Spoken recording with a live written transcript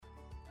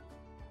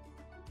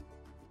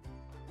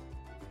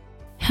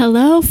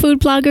Hello,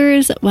 food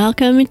bloggers.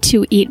 Welcome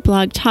to Eat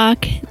Blog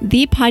Talk,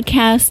 the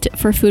podcast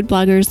for food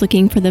bloggers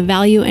looking for the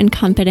value and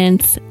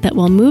confidence that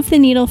will move the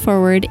needle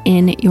forward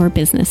in your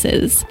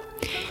businesses.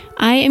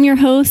 I am your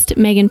host,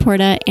 Megan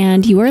Porta,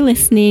 and you are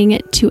listening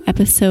to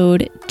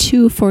episode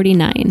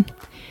 249.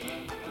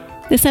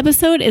 This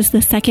episode is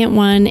the second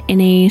one in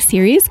a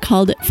series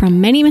called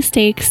From Many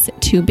Mistakes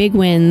to Big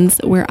Wins,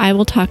 where I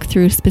will talk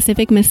through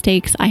specific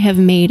mistakes I have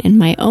made in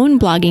my own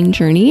blogging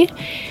journey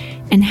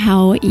and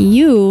how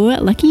you,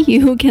 lucky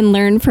you, can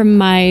learn from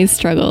my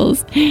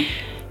struggles.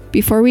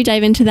 Before we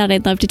dive into that,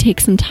 I'd love to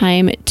take some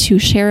time to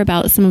share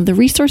about some of the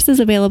resources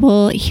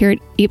available here at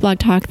Eat Blog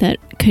Talk that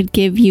could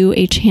give you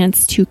a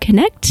chance to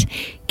connect,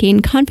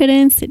 gain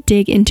confidence,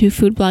 dig into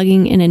food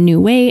blogging in a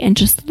new way, and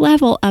just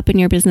level up in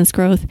your business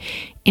growth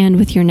and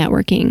with your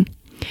networking.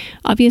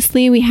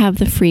 Obviously, we have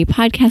the free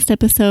podcast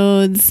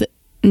episodes,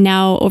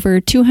 now over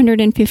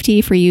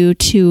 250 for you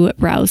to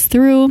browse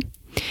through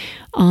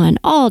on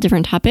all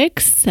different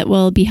topics that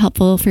will be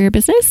helpful for your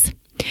business.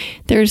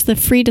 There's the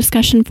free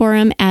discussion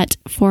forum at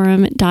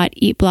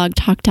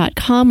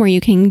forum.eatblogtalk.com where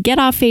you can get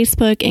off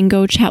Facebook and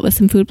go chat with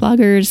some food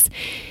bloggers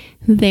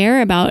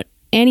there about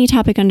any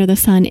topic under the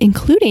sun,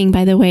 including,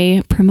 by the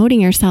way,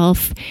 promoting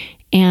yourself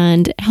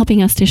and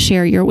helping us to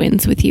share your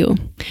wins with you.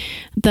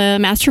 The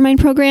mastermind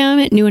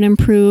program, new and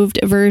improved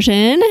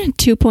version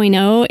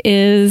 2.0,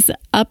 is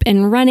up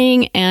and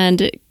running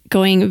and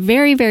going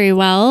very, very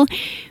well.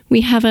 We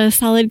have a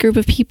solid group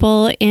of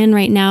people in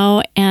right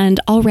now, and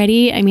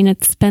already,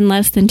 it's been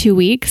less than 2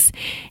 weeks,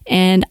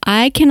 and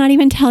I cannot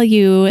even tell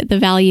you the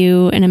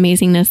value and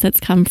amazingness that's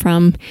come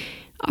from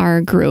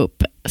our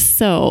group.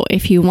 So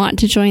if you want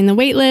to join the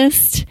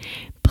waitlist,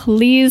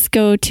 please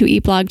go to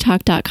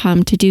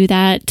eatblogtalk.com to do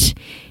that.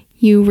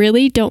 You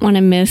really don't want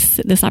to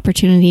miss this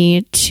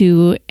opportunity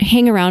to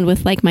hang around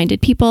with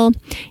like-minded people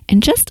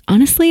and just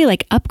honestly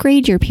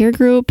upgrade your peer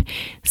group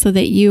so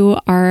that you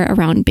are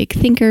around big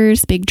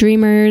thinkers, big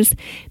dreamers,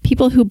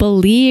 people who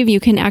believe you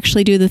can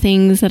actually do the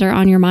things that are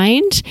on your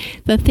mind,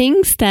 the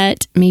things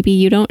that maybe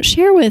you don't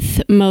share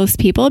with most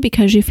people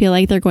because you feel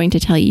like they're going to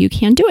tell you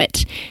can't do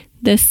it.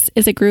 This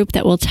is a group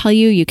that will tell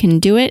you you can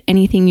do it,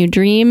 anything you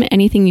dream,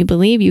 anything you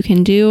believe you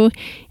can do,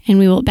 and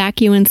we will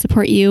back you and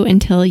support you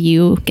until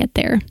you get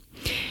there.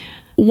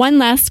 One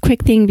last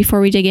quick thing before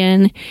we dig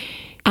in.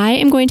 I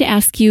am going to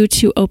ask you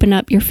to open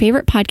up your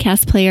favorite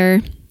podcast player.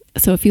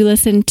 So if you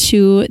listen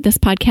to this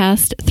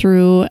podcast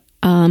through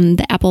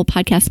the Apple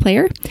Podcast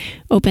Player,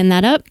 open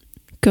that up,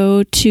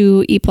 go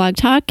to Eat Blog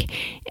Talk,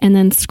 and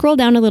then scroll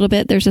down a little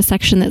bit. There's a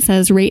section that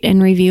says rate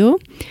and review.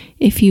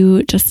 If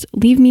you just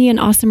leave me an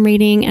awesome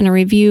rating and a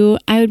review,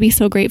 I would be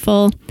so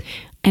grateful.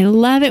 I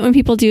love it when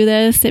people do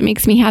this. It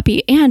makes me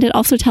happy. And it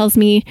also tells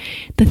me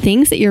the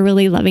things that you're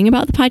really loving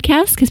about the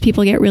podcast because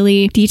people get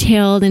really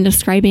detailed in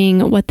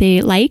describing what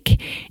they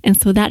like. And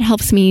so that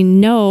helps me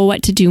know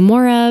what to do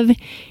more of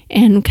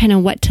and kind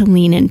of what to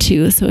lean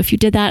into. So if you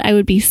did that, I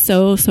would be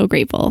so, so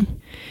grateful.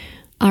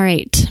 All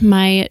right.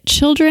 My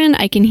children,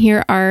 I can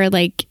hear, are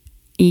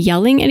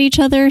yelling at each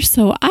other.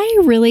 So I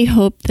really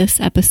hope this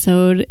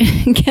episode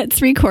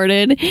gets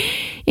recorded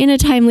in a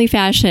timely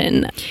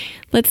fashion.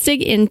 Let's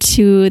dig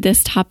into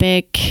this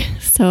topic.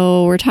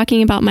 So we're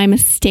talking about my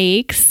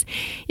mistakes.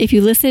 If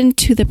you listen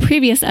to the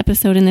previous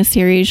episode in this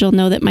series, you'll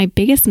know that my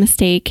biggest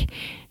mistake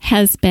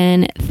has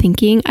been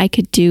thinking I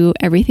could do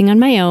everything on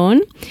my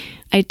own.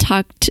 I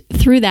talked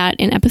through that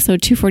in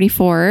episode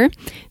 244,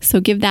 so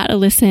give that a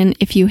listen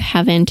if you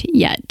haven't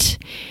yet.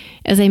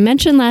 As I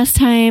mentioned last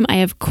time, I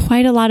have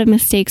quite a lot of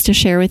mistakes to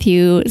share with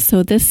you,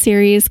 so this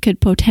series could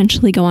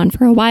potentially go on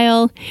for a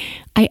while.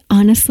 I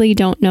honestly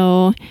don't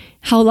know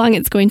how long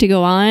it's going to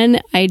go on.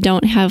 I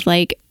don't have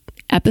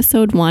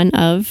episode 1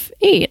 of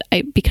 8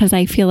 because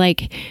I feel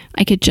like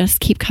I could just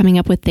keep coming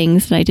up with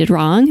things that I did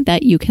wrong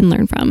that you can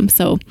learn from.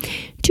 So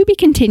to be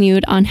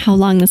continued on how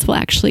long this will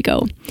actually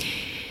go.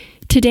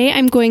 Today,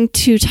 I'm going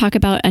to talk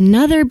about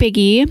another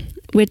biggie,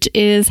 which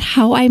is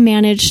how I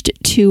managed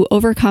to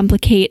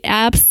overcomplicate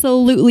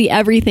absolutely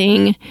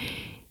everything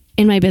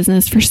in my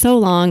business for so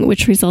long,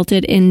 which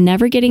resulted in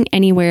never getting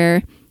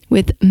anywhere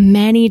with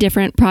many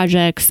different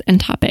projects and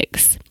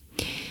topics.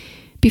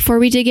 Before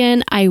we dig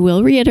in, I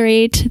will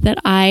reiterate that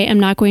I am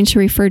not going to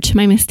refer to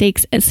my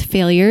mistakes as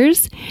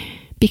failures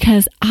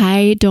because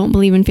I don't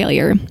believe in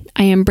failure.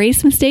 I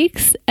embrace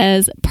mistakes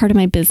as part of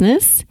my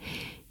business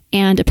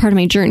and a part of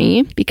my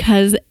journey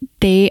because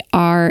they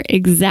are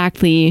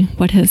exactly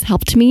what has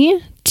helped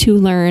me to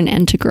learn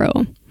and to grow.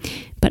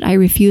 But I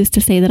refuse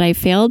to say that I've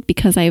failed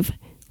because I've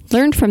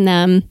learned from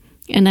them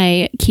and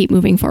I keep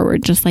moving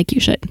forward just like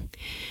you should.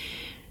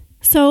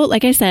 So,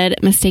 like I said,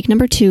 mistake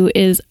number 2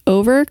 is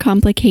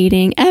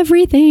overcomplicating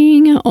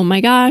everything. Oh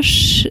my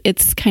gosh,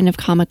 it's kind of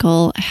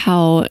comical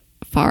how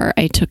far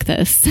I took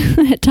this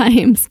at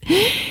times.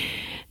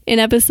 In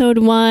episode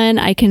 1,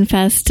 I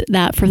confessed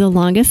that for the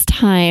longest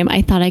time,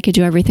 I thought I could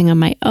do everything on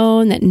my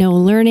own, that no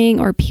learning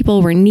or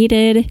people were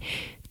needed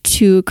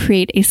to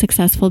create a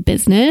successful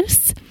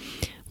business.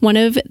 One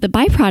of the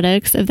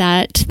byproducts of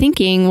that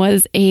thinking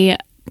was a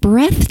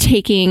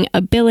breathtaking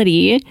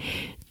ability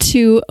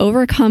to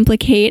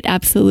overcomplicate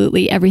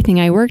absolutely everything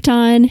I worked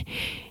on.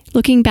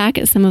 Looking back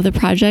at some of the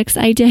projects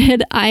I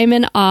did, I'm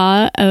in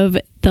awe of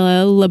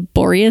the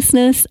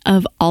laboriousness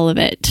of all of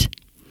it.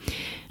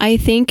 I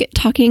think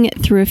talking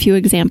through a few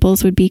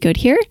examples would be good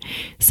here,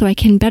 so I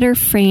can better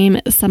frame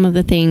some of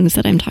the things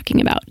that I'm talking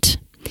about.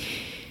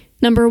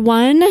 Number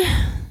one,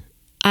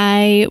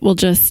 I will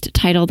just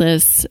title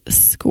this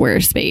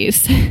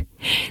Squarespace.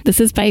 This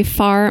is by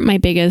far my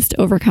biggest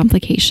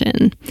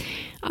overcomplication.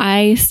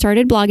 I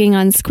started blogging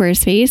on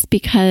Squarespace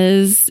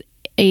because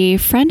a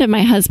friend of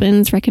my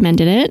husband's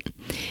recommended it.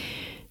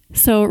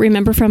 So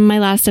remember from my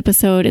last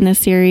episode in this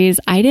series,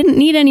 I didn't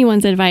need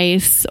anyone's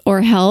advice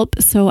or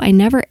help, so I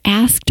never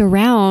asked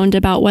around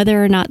about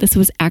whether or not this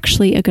was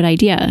actually a good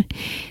idea.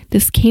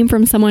 This came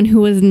from someone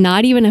who was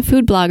not even a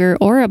food blogger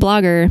or a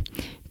blogger,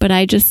 but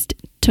I just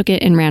took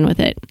it and ran with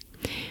it.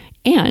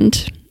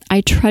 And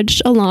I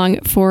trudged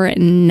along for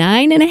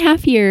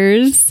 9.5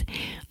 years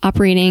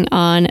operating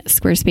on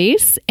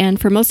Squarespace,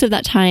 and for most of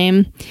that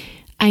time,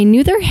 I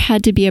knew there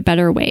had to be a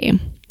better way.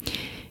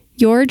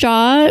 Your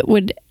jaw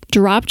would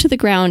drop to the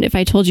ground if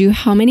I told you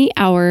how many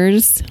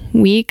hours,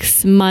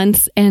 weeks,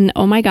 months, and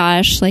oh my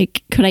gosh,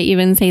 like, could I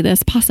even say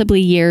this,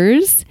 possibly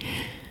years,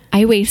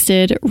 I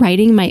wasted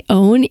writing my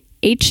own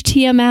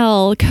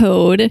HTML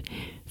code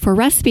for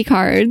recipe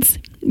cards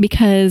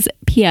because,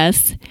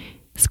 P.S.,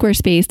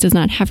 Squarespace does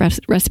not have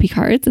recipe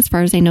cards. As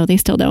far as I know, they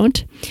still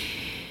don't.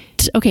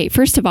 Okay,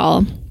 first of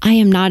all, I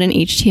am not an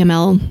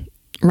HTML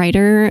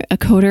writer, a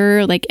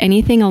coder, like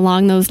anything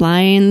along those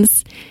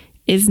lines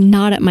is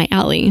not up my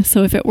alley.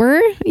 So if it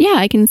were, yeah,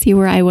 I can see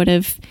where I would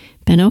have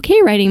been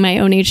okay writing my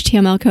own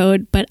HTML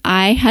code, but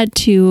I had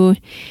to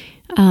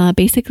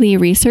basically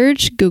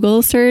research,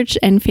 Google search,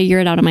 and figure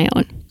it out on my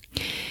own.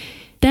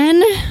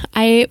 Then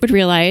I would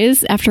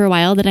realize after a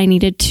while that I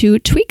needed to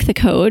tweak the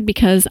code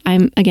because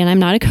I'm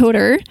not a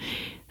coder.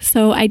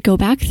 So I'd go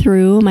back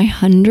through my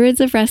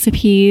hundreds of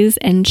recipes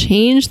and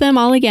change them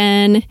all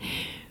again.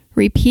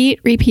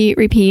 Repeat.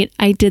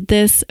 I did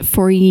this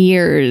for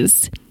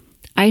years.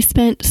 I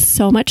spent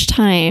so much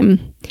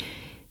time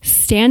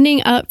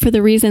standing up for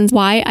the reasons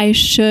why I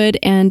should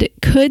and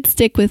could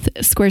stick with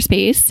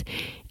Squarespace.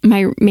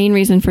 My main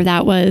reason for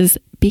that was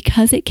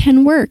because it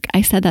can work.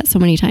 I said that so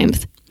many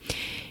times.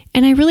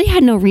 And I really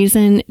had no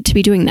reason to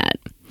be doing that.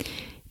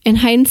 In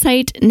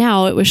hindsight,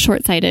 now it was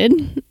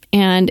short-sighted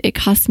and it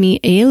cost me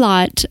a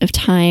lot of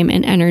time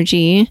and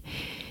energy.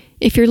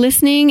 If you're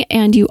listening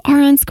and you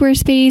are on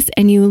Squarespace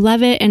and you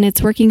love it and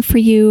it's working for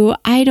you,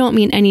 I don't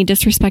mean any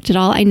disrespect at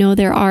all. I know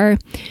there are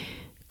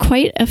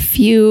quite a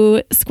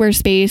few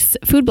Squarespace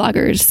food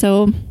bloggers,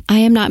 so I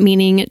am not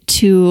meaning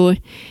to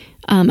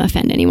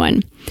offend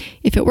anyone.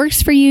 If it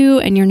works for you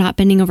and you're not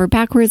bending over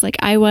backwards like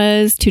I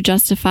was to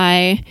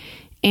justify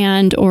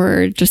and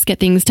or just get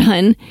things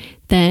done,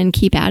 then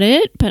keep at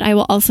it. But I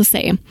will also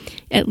say,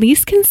 at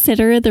least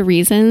consider the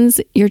reasons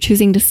you're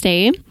choosing to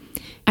stay.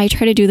 I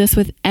try to do this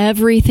with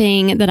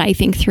everything that I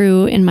think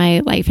through in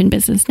my life and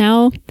business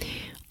now.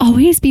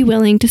 Always be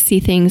willing to see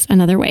things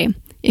another way.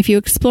 If you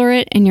explore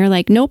it and you're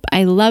like, nope,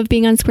 I love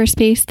being on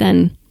Squarespace,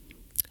 then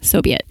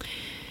so be it.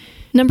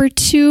 Number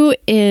 2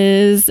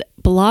 is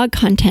blog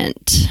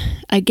content.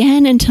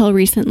 Again, until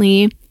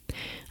recently,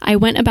 I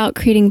went about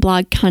creating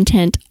blog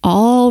content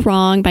all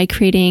wrong by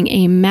creating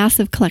a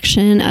massive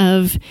collection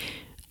of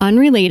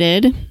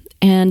unrelated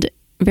and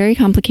very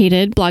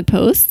complicated blog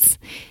posts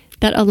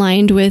that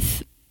aligned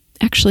with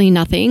actually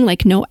nothing,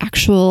 like no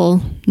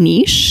actual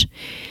niche.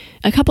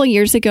 A couple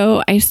years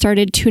ago, I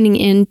started tuning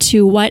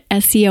into what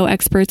SEO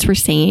experts were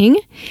saying.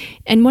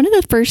 And one of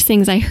the first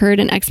things I heard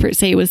an expert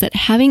say was that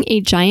having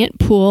a giant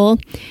pool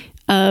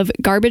of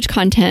garbage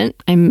content,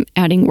 I'm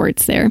adding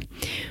words there,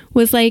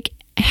 was like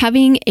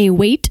having a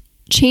weight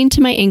chained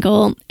to my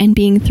ankle and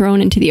being thrown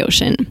into the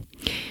ocean.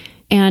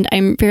 And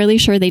I'm fairly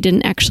sure they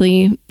didn't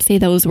actually say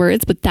those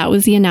words, but that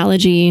was the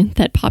analogy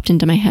that popped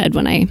into my head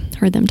when I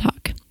heard them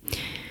talk.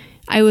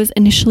 I was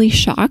initially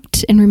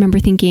shocked and remember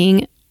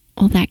thinking,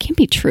 well, that can't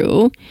be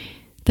true.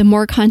 The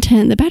more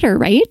content, the better,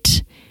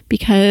 right?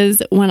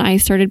 Because when I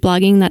started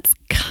blogging, that's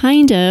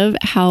kind of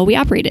how we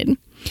operated.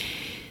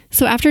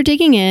 So after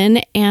digging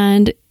in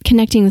and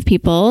connecting with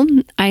people,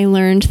 I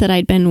learned that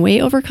I'd been way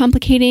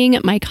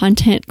overcomplicating my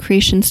content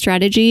creation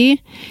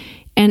strategy.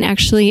 And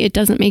actually, it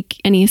doesn't make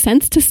any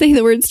sense to say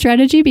the word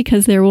strategy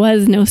because there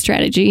was no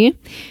strategy,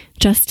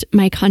 just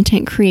my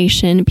content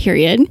creation,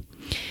 period.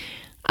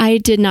 I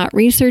did not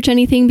research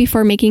anything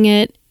before making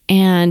it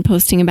and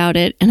posting about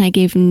it, and I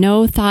gave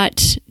no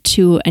thought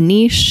to a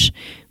niche,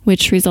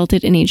 which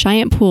resulted in a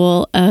giant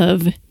pool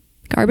of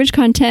garbage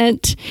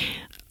content,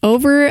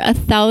 over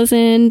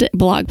 1,000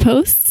 blog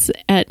posts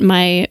at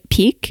my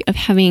peak of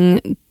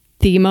having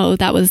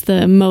that was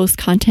the most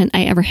content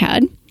I ever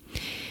had.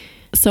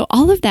 So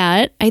all of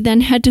that, I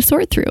then had to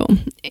sort through,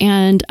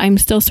 and I'm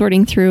still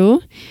sorting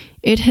through.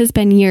 It has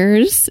been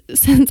years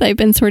since I've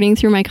been sorting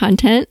through my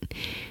content.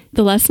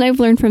 The lesson I've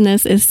learned from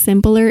this is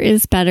simpler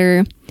is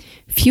better.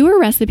 fewer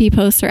recipe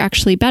posts are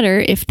actually better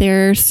if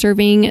they're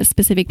serving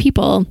specific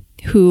people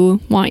who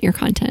want your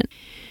content.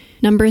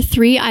 Number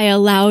 3, I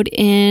allowed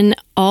in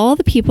all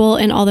the people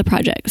and all the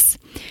projects.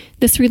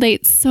 This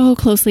relates so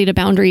closely to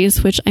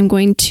boundaries, which I'm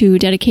going to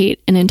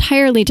dedicate an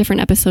entirely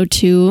different episode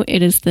to.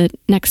 It is the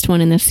next one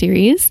in this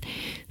series,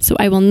 so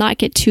I will not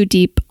get too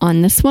deep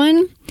on this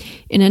one.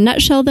 In a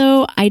nutshell,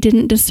 though, I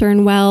didn't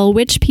discern well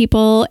which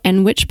people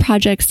and which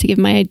projects to give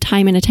my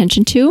time and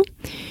attention to,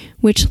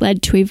 which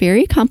led to a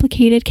very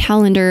complicated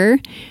calendar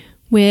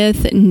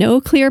with no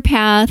clear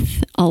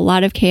path, a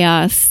lot of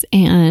chaos,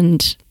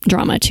 and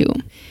drama too.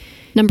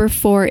 Number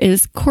 4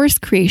 is course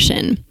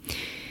creation.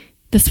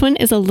 This one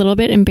is a little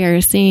bit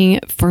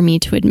embarrassing for me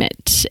to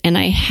admit, and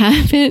I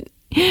haven't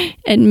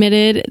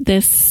admitted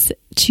this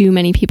to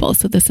many people.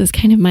 So this is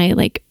kind of my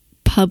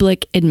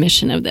public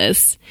admission of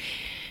this.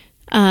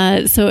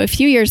 So a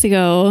few years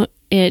ago,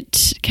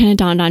 it kind of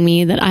dawned on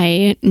me that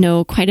I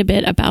know quite a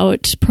bit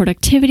about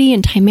productivity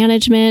and time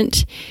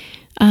management.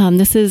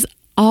 This has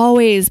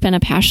always been a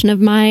passion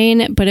of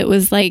mine, but it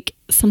was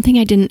something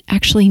I didn't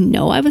actually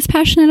know I was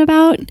passionate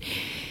about.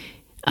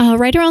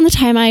 Right around the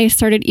time I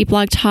started Eat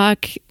Blog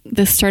Talk,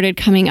 this started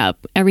coming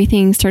up.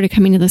 Everything started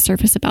coming to the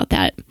surface about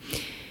that.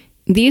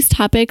 These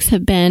topics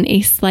have been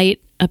a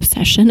slight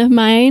obsession of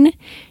mine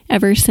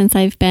ever since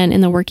I've been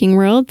in the working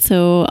world,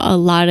 so a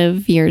lot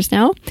of years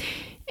now.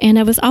 And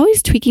I was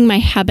always tweaking my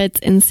habits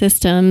and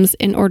systems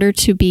in order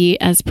to be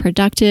as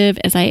productive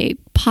as I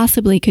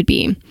possibly could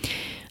be.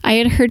 I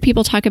had heard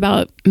people talk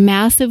about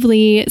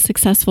massively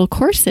successful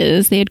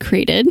courses they had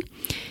created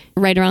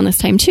right around this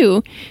time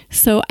too.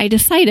 So I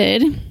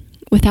decided,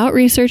 without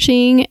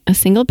researching a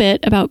single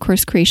bit about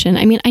course creation,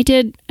 I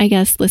did,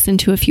 listen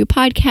to a few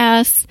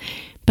podcasts,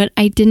 but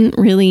I didn't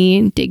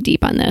really dig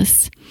deep on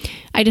this.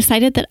 I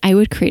decided that I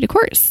would create a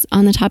course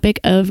on the topic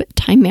of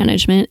time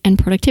management and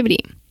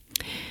productivity.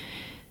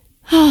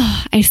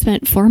 I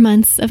spent 4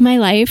 months of my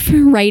life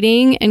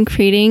writing and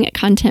creating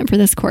content for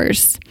this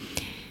course.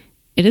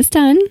 It is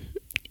done.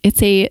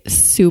 It's a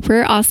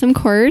super awesome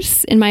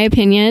course, in my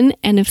opinion,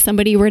 and if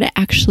somebody were to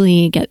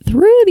actually get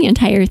through the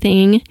entire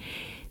thing,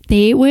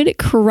 they would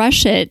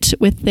crush it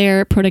with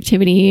their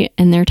productivity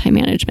and their time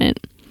management.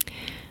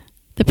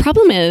 The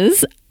problem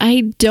is,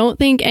 I don't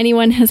think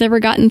anyone has ever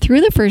gotten through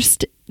the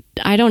first,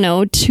 2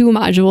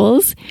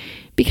 modules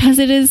because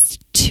it is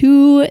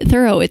too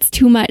thorough. It's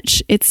too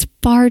much. It's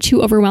far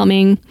too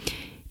overwhelming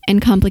and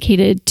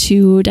complicated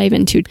to dive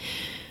into.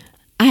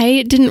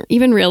 I didn't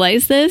even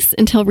realize this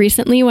until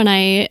recently when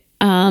I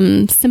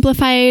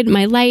simplified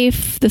my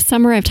life. This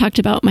summer, I've talked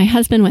about my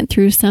husband went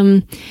through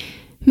some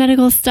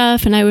medical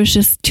stuff, and I was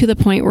just to the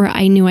point where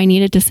I knew I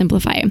needed to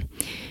simplify.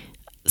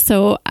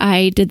 So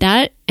I did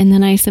that, and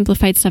then I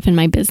simplified stuff in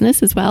my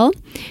business as well.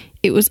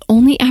 It was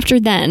only after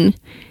then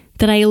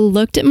that I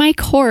looked at my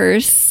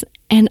course,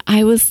 and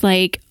I was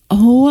like,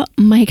 oh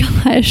my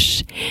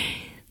gosh,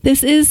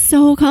 this is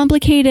so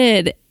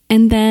complicated.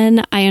 And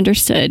then I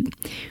understood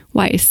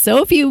why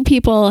so few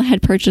people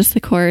had purchased the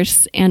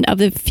course, and of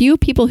the few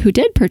people who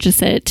did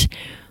purchase it,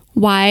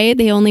 why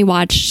they only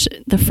watched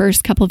the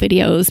first couple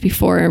videos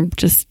before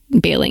just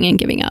bailing and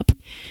giving up.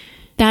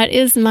 That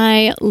is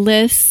my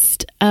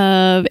list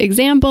of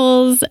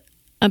examples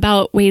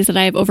about ways that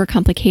I've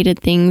overcomplicated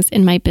things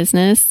in my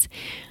business.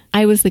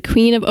 I was the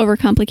queen of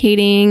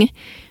overcomplicating,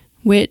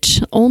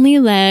 which only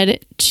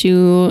led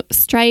to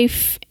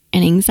strife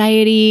and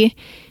anxiety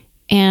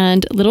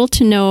and little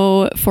to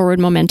no forward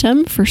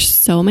momentum for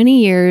so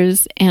many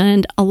years.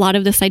 And a lot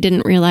of this I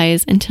didn't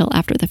realize until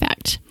after the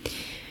fact.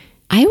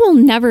 I will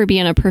never be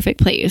in a perfect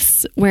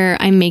place where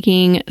I'm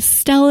making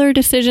stellar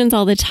decisions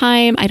all the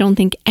time. I don't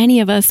think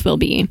any of us will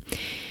be.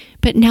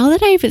 But now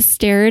that I've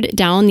stared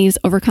down these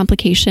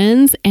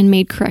overcomplications and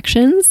made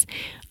corrections,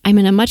 I'm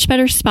in a much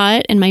better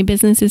spot and my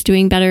business is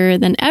doing better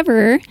than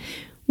ever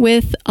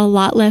with a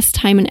lot less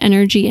time and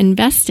energy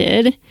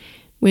invested,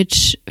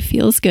 which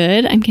feels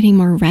good. I'm getting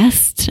more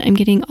rest. I'm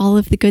getting all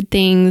of the good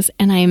things,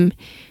 and I'm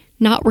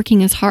not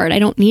working as hard. I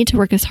don't need to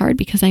work as hard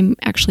because I'm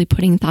actually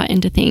putting thought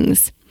into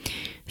things.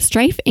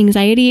 Strife,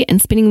 anxiety,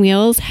 and spinning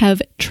wheels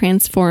have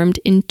transformed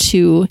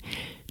into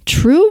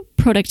true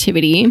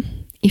productivity,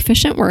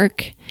 efficient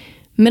work,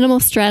 minimal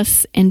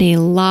stress, and a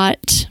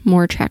lot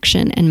more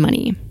traction and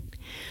money.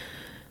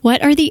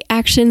 What are the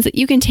actions that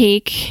you can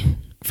take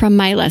from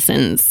my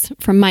lessons,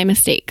 from my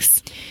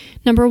mistakes?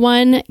 Number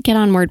 1, get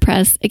on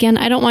WordPress. Again,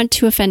 I don't want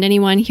to offend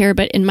anyone here,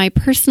 but in my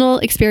personal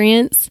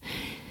experience,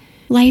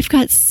 life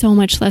got so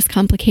much less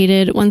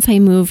complicated once I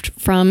moved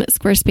from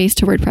Squarespace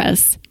to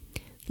WordPress.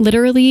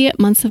 Literally,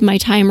 months of my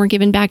time were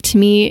given back to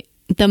me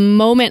the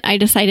moment I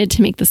decided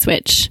to make the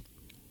switch.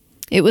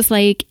 It was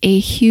like a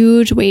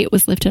huge weight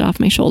was lifted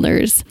off my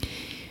shoulders.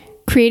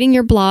 Creating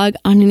your blog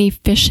on an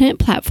efficient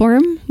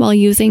platform while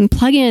using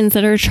plugins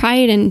that are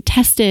tried and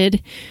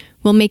tested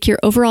will make your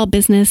overall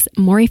business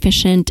more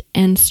efficient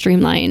and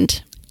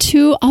streamlined.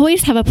 2,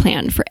 always have a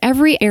plan for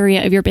every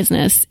area of your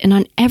business and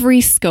on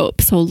every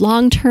scope, so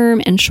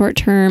long-term and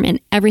short-term and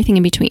everything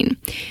in between.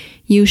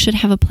 You should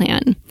have a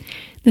plan.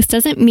 This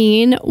doesn't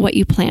mean what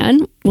you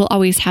plan will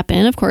always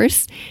happen, of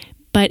course,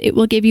 but it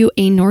will give you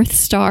a North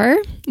Star,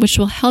 which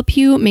will help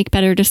you make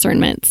better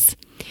discernments.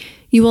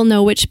 You will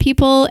know which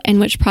people and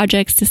which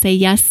projects to say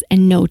yes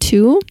and no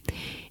to,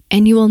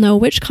 and you will know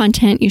which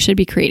content you should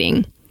be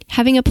creating.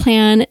 Having a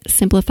plan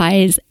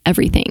simplifies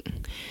everything.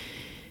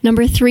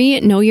 Number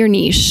 3, know your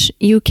niche.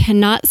 You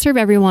cannot serve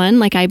everyone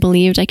like I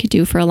believed I could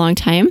do for a long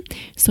time.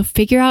 So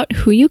figure out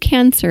who you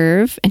can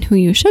serve and who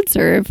you should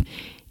serve,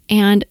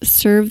 and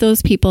serve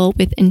those people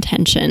with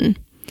intention.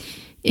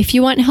 If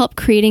you want help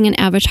creating an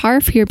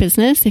avatar for your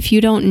business, if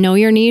you don't know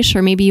your niche,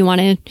 or maybe you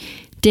want to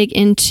dig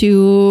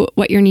into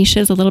what your niche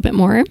is a little bit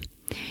more,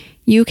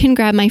 you can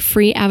grab my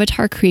free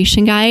avatar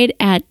creation guide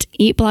at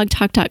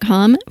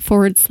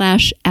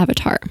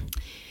eatblogtalk.com/avatar.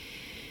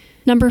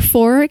 Number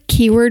 4,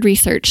 keyword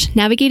research.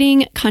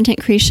 Navigating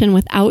content creation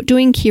without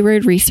doing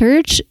keyword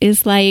research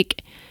is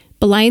like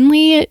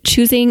blindly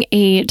choosing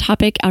a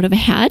topic out of a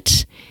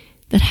hat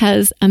that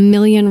has a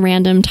million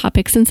random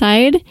topics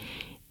inside,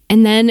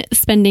 and then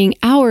spending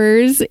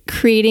hours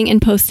creating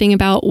and posting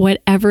about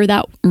whatever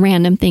that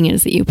random thing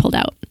is that you pulled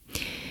out.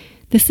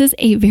 This is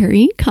a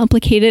very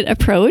complicated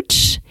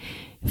approach.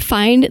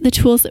 Find the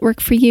tools that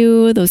work for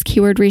you, those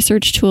keyword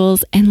research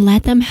tools, and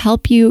let them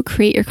help you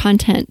create your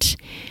content.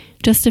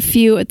 Just a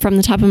few from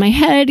the top of my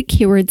head: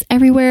 Keywords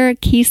Everywhere,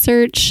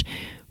 KeySearch,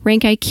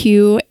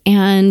 RankIQ,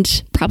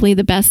 and probably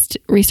the best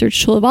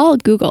research tool of all,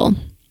 Google,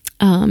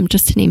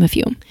 just to name a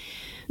few.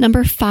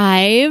 Number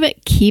 5,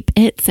 keep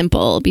it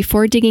simple.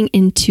 Before digging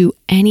into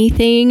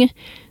anything,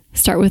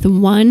 start with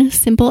one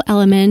simple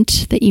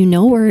element that you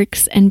know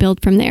works and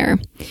build from there.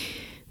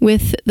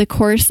 With the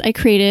course I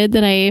created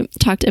that I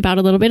talked about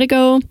a little bit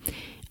ago,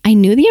 I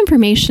knew the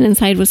information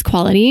inside was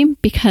quality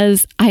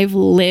because I've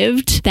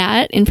lived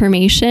that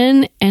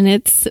information and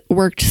it's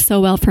worked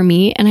so well for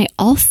me. And I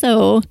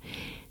also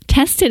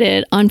tested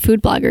it on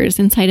food bloggers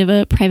inside of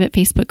a private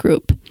Facebook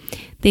group.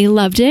 They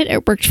loved it.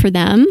 It worked for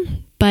them.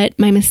 But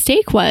my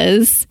mistake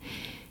was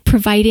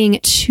providing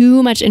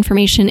too much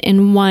information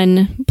in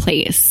one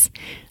place.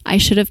 I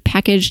should have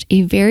packaged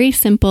a very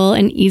simple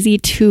and easy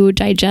to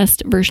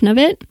digest version of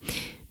it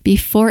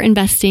before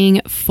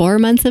investing 4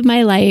 months of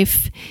my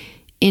life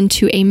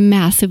into a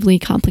massively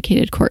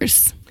complicated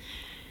course.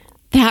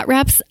 That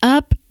wraps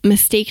up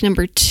mistake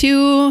number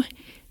 2.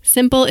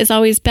 Simple is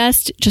always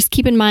best. Just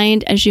keep in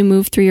mind as you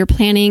move through your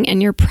planning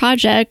and your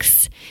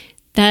projects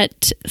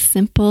that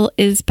simple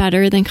is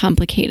better than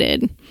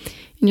complicated.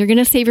 And you're going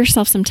to save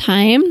yourself some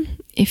time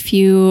if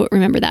you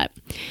remember that.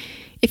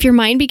 If your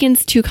mind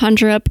begins to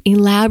conjure up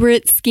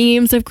elaborate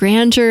schemes of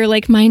grandeur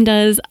like mine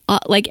does,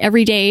 like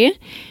every day,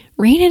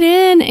 rein it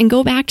in and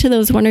go back to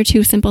those 1 or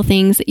 2 simple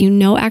things that you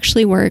know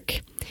actually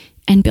work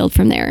and build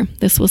from there.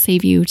 This will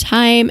save you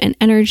time and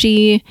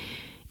energy.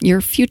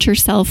 Your future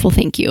self will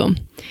thank you.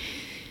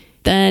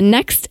 The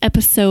next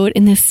episode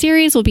in this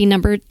series will be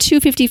number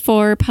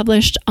 254,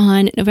 published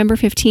on November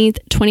 15th,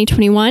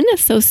 2021.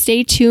 So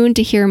stay tuned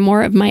to hear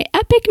more of my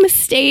epic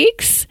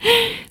mistakes.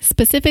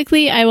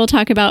 Specifically, I will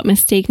talk about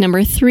mistake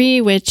number 3,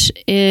 which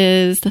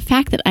is the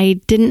fact that I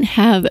didn't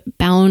have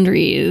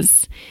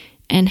boundaries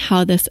and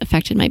how this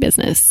affected my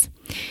business.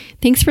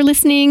 Thanks for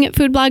listening,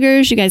 food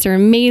bloggers. You guys are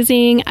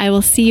amazing. I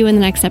will see you in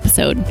the next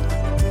episode.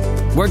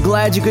 We're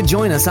glad you could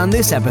join us on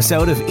this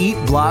episode of Eat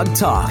Blog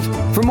Talk.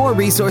 For more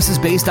resources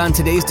based on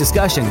today's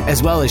discussion,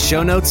 as well as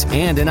show notes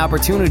and an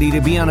opportunity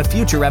to be on a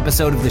future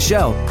episode of the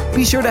show,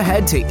 be sure to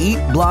head to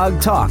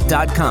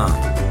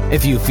eatblogtalk.com.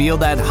 If you feel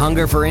that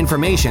hunger for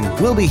information,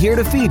 we'll be here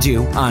to feed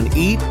you on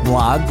Eat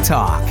Blog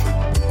Talk.